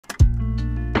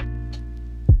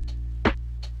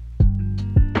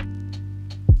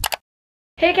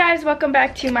Hey guys, welcome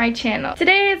back to my channel.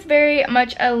 Today is very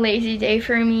much a lazy day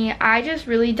for me. I just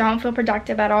really don't feel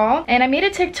productive at all. And I made a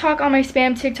TikTok on my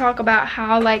spam TikTok about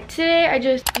how like today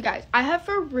you guys, I have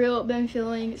for real been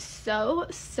feeling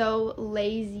so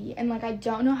lazy. And like I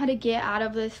don't know how to get out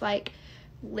of this like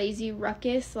lazy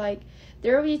ruckus. Like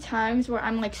there will be times where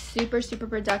I'm like super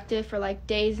productive for like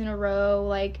days in a row.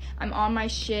 Like I'm on my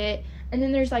shit. And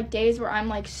then there's like days where I'm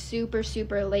like super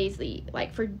lazy,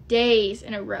 like for days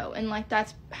in a row. And like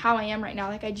that's how I am right now.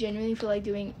 Like I genuinely feel like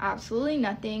doing absolutely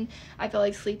nothing. I feel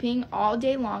like sleeping all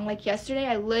day long. Like yesterday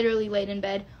I literally laid in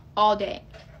bed all day,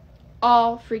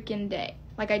 all freaking day.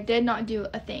 Like I did not do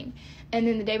a thing. And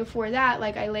then the day before that,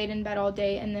 like I laid in bed all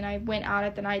day and then I went out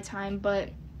at the nighttime, but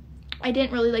I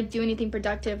didn't really like do anything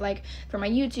productive like for my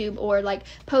YouTube or like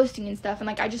posting and stuff. And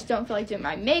like I just don't feel like doing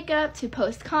my makeup to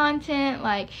post content,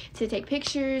 like to take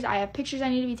pictures. I have pictures I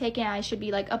need to be taken. I should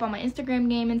be like up on my Instagram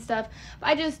game and stuff, but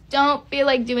I just don't feel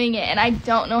like doing it and I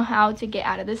don't know how to get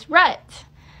out of this rut.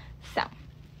 So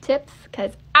tips,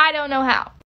 because I don't know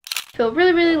how. Feel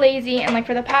really lazy, and like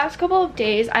for the past couple of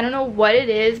days, I don't know what it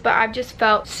is, but I've just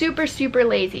felt super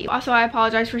lazy. Also, I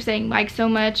apologize for saying like so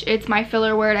much. It's my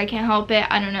filler word, I can't help it,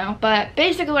 I don't know. But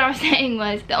basically what I was saying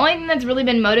was the only thing that's really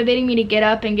been motivating me to get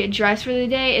up and get dressed for the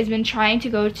day has been trying to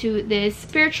go to this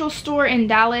spiritual store in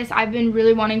Dallas. I've been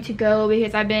really wanting to go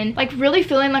because I've been like really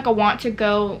feeling like I want to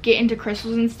go get into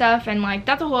crystals and stuff, and like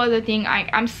that's a whole other thing.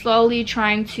 I'm slowly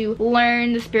trying to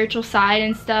learn the spiritual side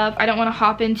and stuff. I don't want to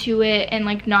hop into it and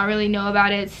like not really know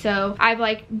about it, so I've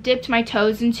like dipped my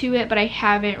toes into it, but I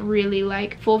haven't really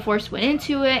like full force went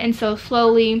into it. And so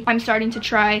slowly I'm starting to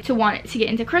try to want to get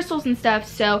into crystals and stuff.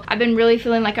 So I've been really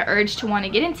feeling like an urge to want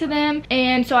to get into them,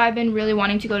 and so I've been really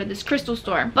wanting to go to this crystal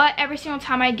store. But every single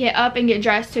time I get up and get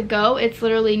dressed to go, it's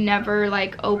literally never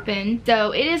like open.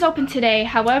 So it is open today,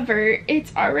 however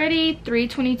it's already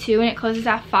 3:22 and it closes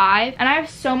at 5, and I have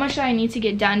so much that I need to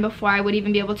get done before I would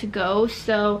even be able to go.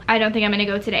 So I don't think I'm gonna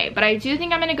go today, but I do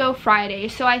think I'm gonna go Friday.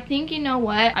 So I think, you know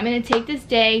what, I'm gonna take this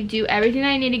day, do everything that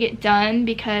I need to get done,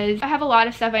 because I have a lot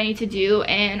of stuff I need to do,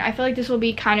 and I feel like this will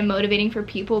be kind of motivating for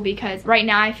people, because right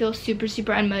now I feel super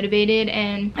unmotivated,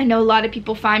 and I know a lot of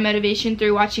people find motivation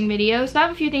through watching videos. So I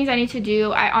have a few things I need to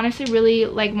do. I honestly really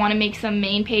like want to make some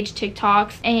main page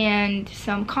TikToks and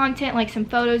some content, like some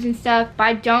photos and stuff, but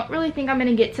I don't really think I'm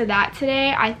gonna get to that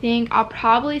today. I think I'll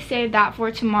probably save that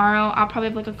for tomorrow. I'll probably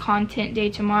have like a content day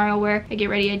tomorrow where I get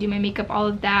ready, I do my makeup, all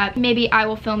of that. Maybe I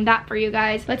will film that for you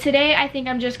guys, but today I think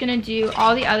I'm just gonna do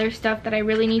all the other stuff that I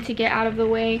really need to get out of the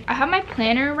way. I have my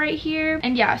planner right here,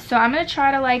 and yeah, so I'm gonna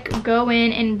try to like go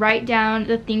in and write down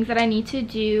the things that I need to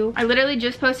do. I literally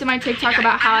just posted my TikTok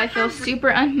about how I feel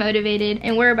super unmotivated,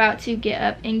 and we're about to get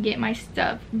up and get my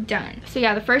stuff done. So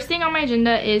yeah, the first thing on my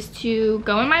agenda is to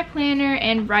go in my planner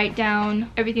and write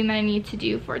down everything that I need to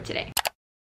do for today.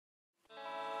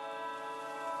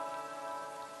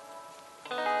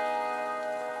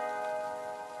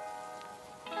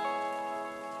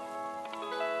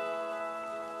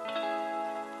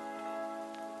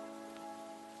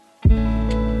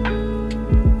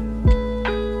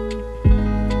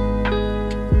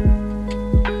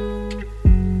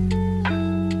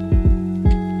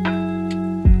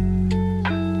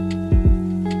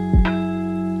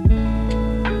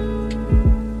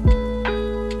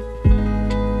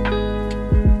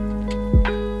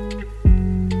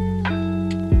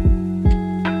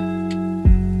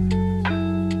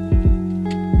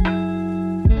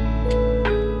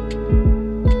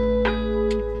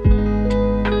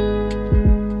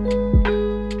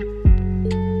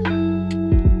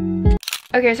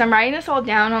 Okay, so I'm writing this all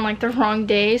down on like the wrong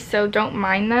days, so don't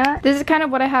mind that. This is kind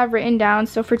of what I have written down.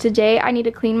 So for today, I need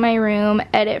to clean my room,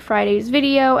 edit Friday's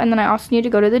video, and then I also need to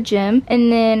go to the gym.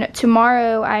 And then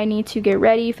tomorrow, I need to get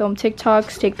ready, film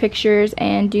TikToks, take pictures,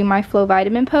 and do my Flow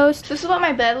Vitamin post. So this is what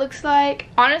my bed looks like.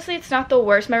 Honestly, it's not the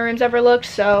worst my room's ever looked,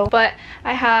 so, but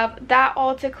I have that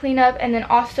all to clean up, and then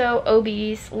also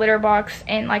OB's litter box,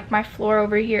 and like my floor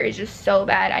over here is just so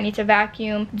bad. I need to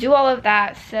vacuum, do all of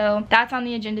that, so that's on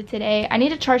the agenda today. I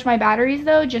need to charge my batteries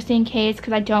though, just in case,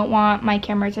 because I don't want my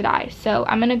camera to die. So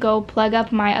I'm gonna go plug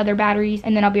up my other batteries,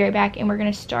 and then I'll be right back and we're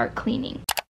gonna start cleaning.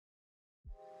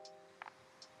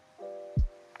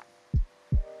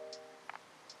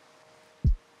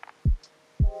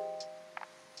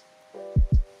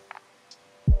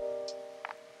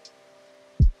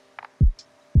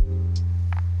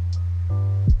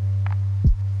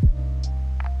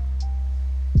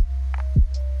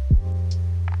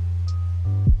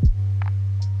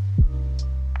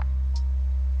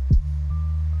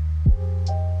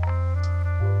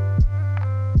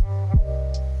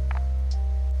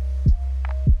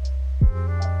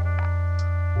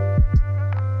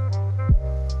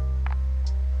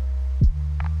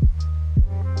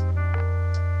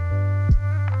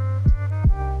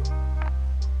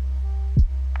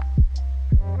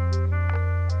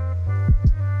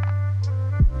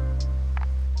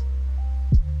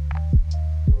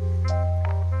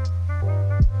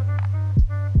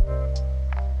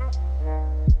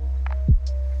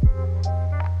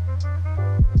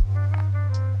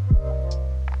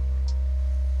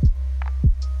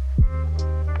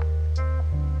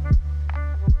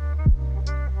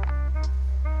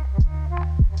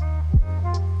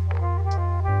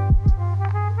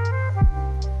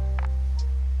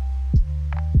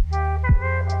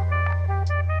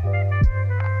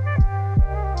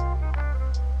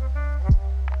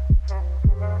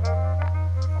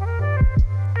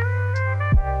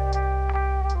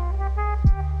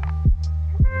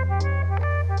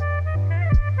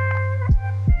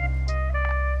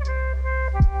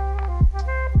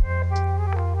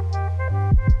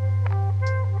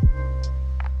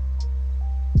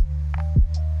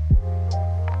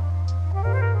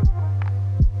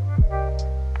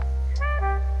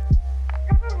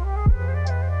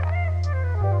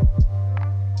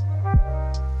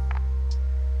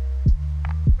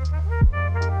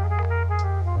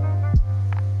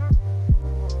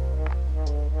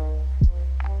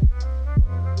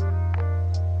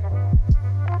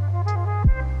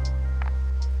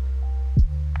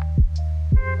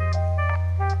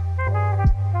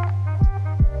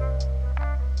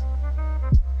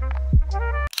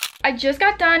 just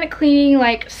got done cleaning,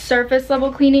 like surface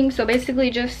level cleaning, so basically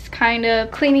just kind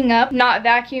of cleaning up, not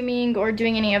vacuuming or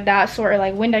doing any of that sort, or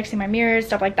like Windexing my mirrors,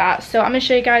 stuff like that. So I'm gonna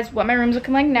show you guys what my room's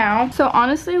looking like now. So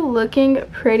honestly, looking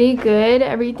pretty good.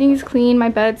 Everything's clean, my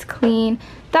bed's clean,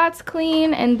 that's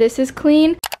clean, and this is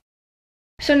clean.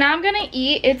 So now I'm gonna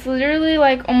eat. It's literally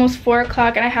like almost 4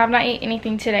 o'clock and I have not eaten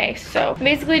anything today. So I'm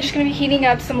basically just gonna be heating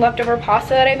up some leftover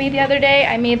pasta that I made the other day.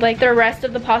 I made like the rest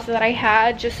of the pasta that I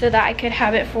had just so that I could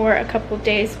have it for a couple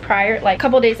days prior, like a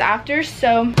couple days after.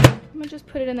 So I'm gonna just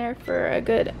put it in there for a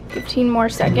good 15 more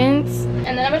seconds.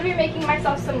 And then I'm gonna be making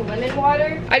myself some lemon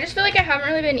water. I just feel like I haven't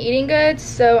really been eating good,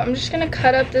 so I'm just gonna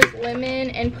cut up this lemon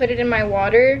and put it in my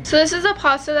water. So this is a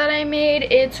pasta that I made.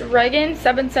 It's Regan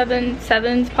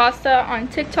 777's pasta on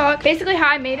TikTok. Basically how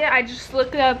I made it, I just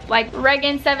looked up like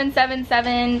Regan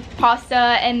 777 pasta,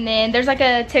 and then there's like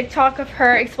a TikTok of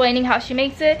her explaining how she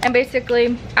makes it, and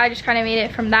basically I just kind of made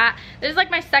it from that. This is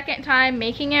like my second time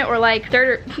making it, or like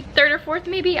third or fourth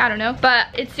maybe, I don't know, but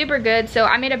it's super good. So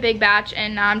I made a big batch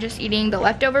and now I'm just eating the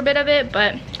leftover bit of it,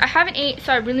 but I haven't ate,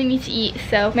 so I really need to eat.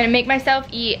 So I'm gonna make myself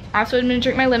eat. Also, I'm gonna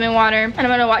drink my lemon water and I'm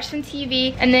gonna watch some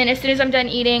TV, and then as soon as I'm done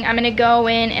eating, I'm gonna go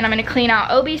in and I'm gonna clean out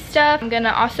Obi's stuff. I'm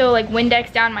gonna also like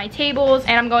Windex down my tables,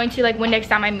 and I'm going to like Windex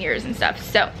down my mirrors and stuff.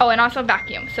 So, oh, and also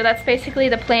vacuum. So that's basically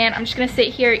the plan. I'm just gonna sit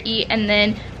here, eat, and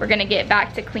then we're gonna get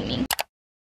back to cleaning.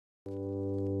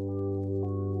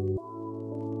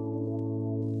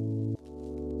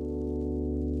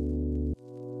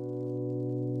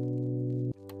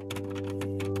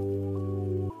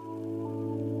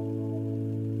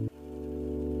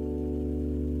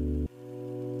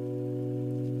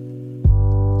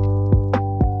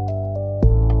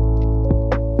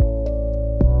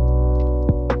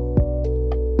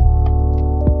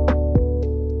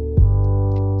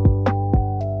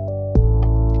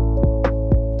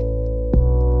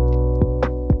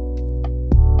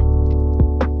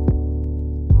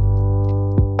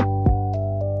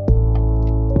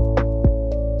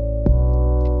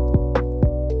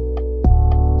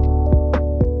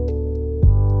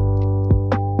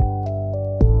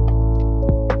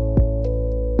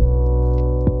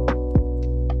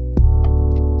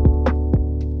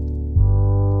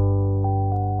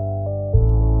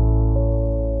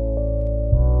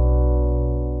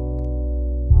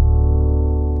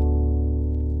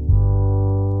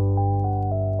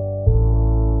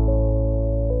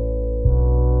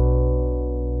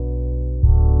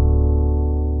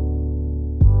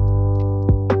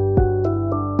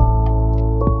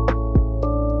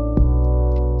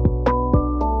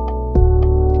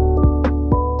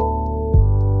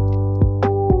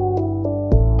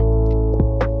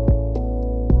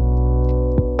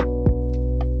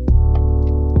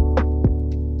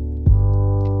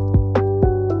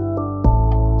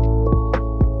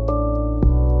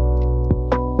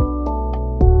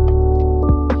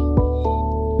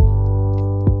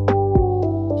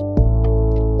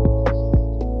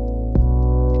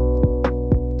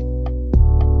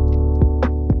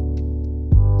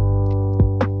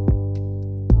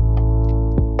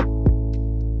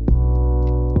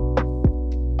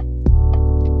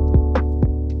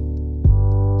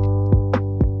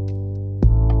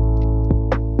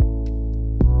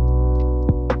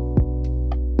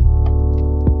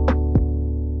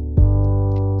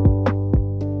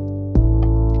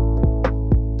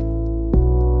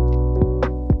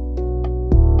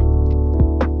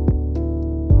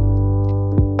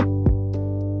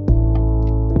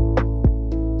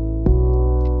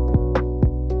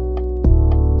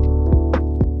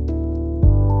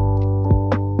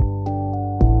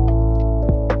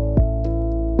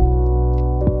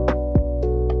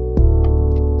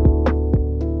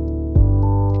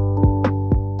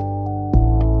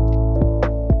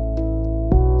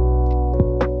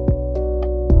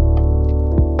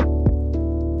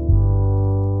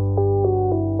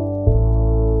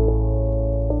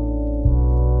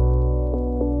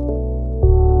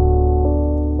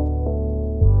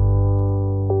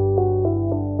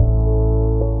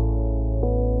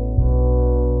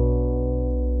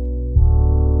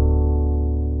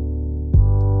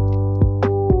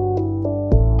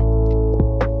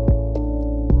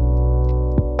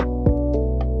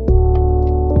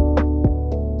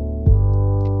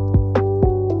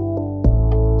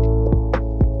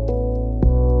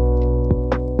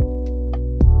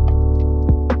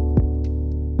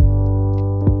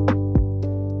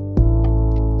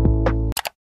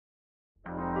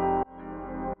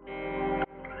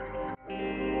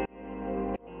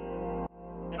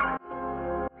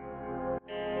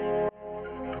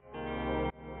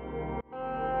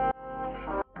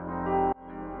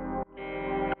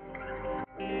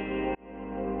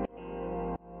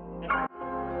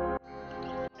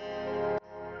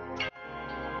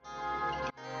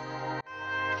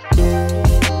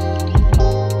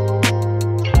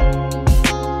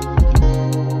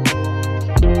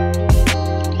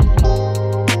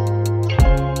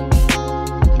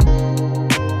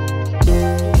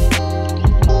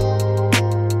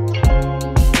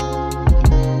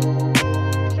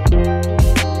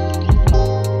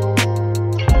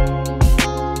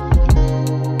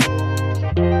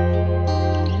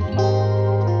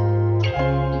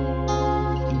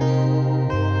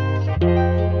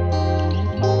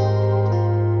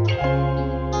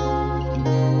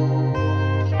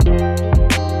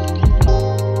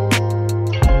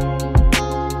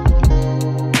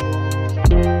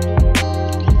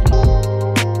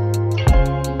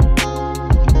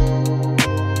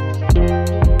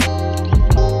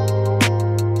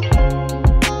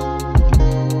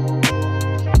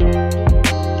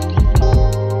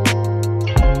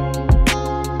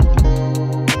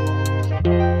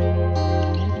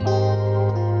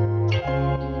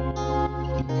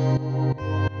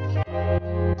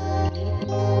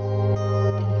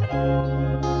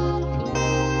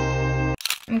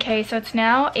 Okay, so it's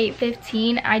now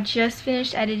 8:15. I just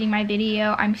finished editing my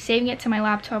video. I'm saving it to my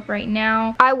laptop right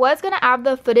now. I was gonna add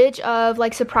the footage of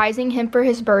like surprising him for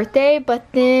his birthday, but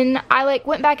then I like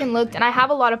went back and looked and I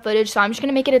have a lot of footage, so I'm just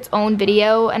gonna make it its own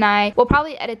video and I will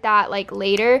probably edit that like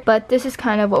later, but this is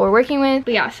kind of what we're working with.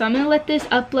 But yeah, so I'm gonna let this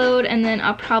upload and then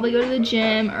I'll probably go to the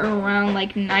gym around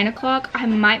like 9 o'clock. I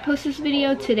might post this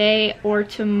video today or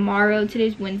tomorrow.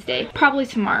 Today's Wednesday. Probably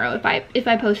tomorrow. If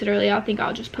I post it early, I think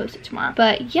I'll just post it tomorrow.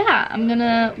 But yeah, I'm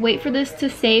gonna wait for this to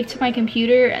save to my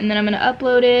computer and then I'm gonna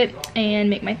upload it and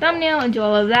make my thumbnail and do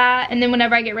all of that. And then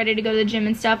whenever I get ready to go to the gym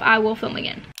and stuff, I will film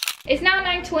again. It's now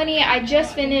 9:20. I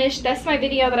just finished. That's my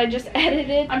video that I just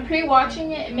edited. I'm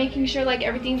pre-watching it and making sure like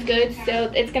everything's good,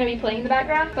 so it's gonna be playing in the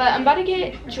background. But I'm about to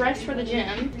get dressed for the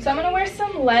gym. So I'm gonna wear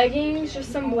some leggings,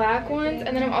 just some black ones,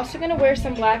 and then I'm also gonna wear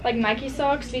some black like Nike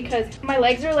socks because my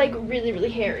legs are like really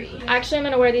hairy. Actually, I'm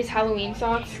gonna wear these Halloween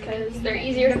socks because they're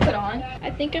easier to put on. I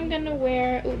think I'm gonna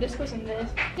wear, oh, this goes in this.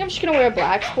 I think I'm just gonna wear a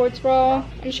black sports bra.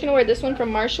 I'm just gonna wear this one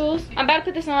from Marshall's. I'm about to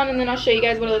put this on and then I'll show you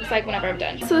guys what it looks like whenever I'm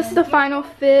done. So this is the final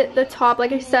fit. The top,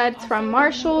 like I said, it's from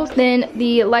Marshall's. Then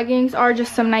the leggings are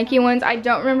just some Nike ones. I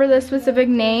don't remember the specific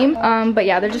name, but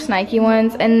yeah, they're just Nike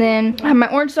ones. And then I have my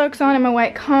orange socks on and my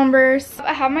white Converse.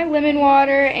 I have my lemon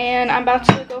water and I'm about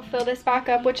to go fill this back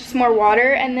up with just more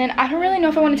water. And then I don't really know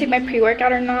if I want to take my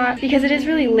pre-workout or not because it is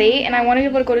really late and I want to be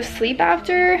able to go to sleep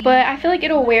after, but I feel like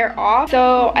it'll wear off.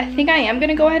 So I think I am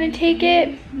gonna go ahead and take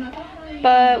it,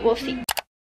 but we'll see.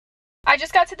 I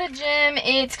just got to the gym.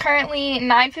 It's currently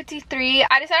 9:53.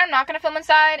 I decided I'm not going to film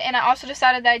inside, and I also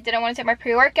decided that I didn't want to take my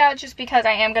pre-workout just because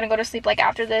I am going to go to sleep like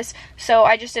after this, so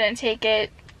I just didn't take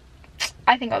it.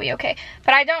 I think I'll be okay,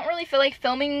 but I don't really feel like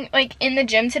filming like in the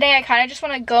gym today. I kind of just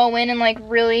want to go in and like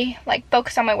really like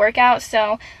focus on my workout,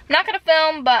 so I'm not going to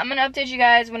film, but I'm going to update you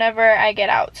guys whenever I get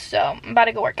out. So I'm about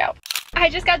to go work out. I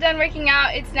just got done working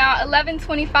out. It's now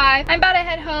 11:25. I'm about to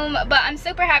head home, but I'm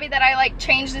super happy that I like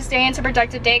changed this day into a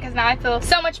productive day because now I feel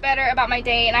so much better about my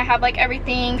day and I have like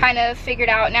everything kind of figured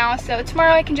out now. So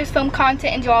tomorrow I can just film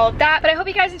content and do all of that. But I hope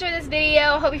you guys enjoyed this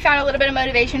video. Hope you found a little bit of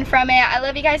motivation from it. I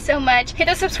love you guys so much. Hit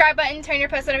the subscribe button, turn your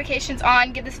post notifications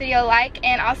on, give this video a like,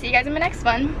 and I'll see you guys in my next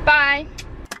one. Bye.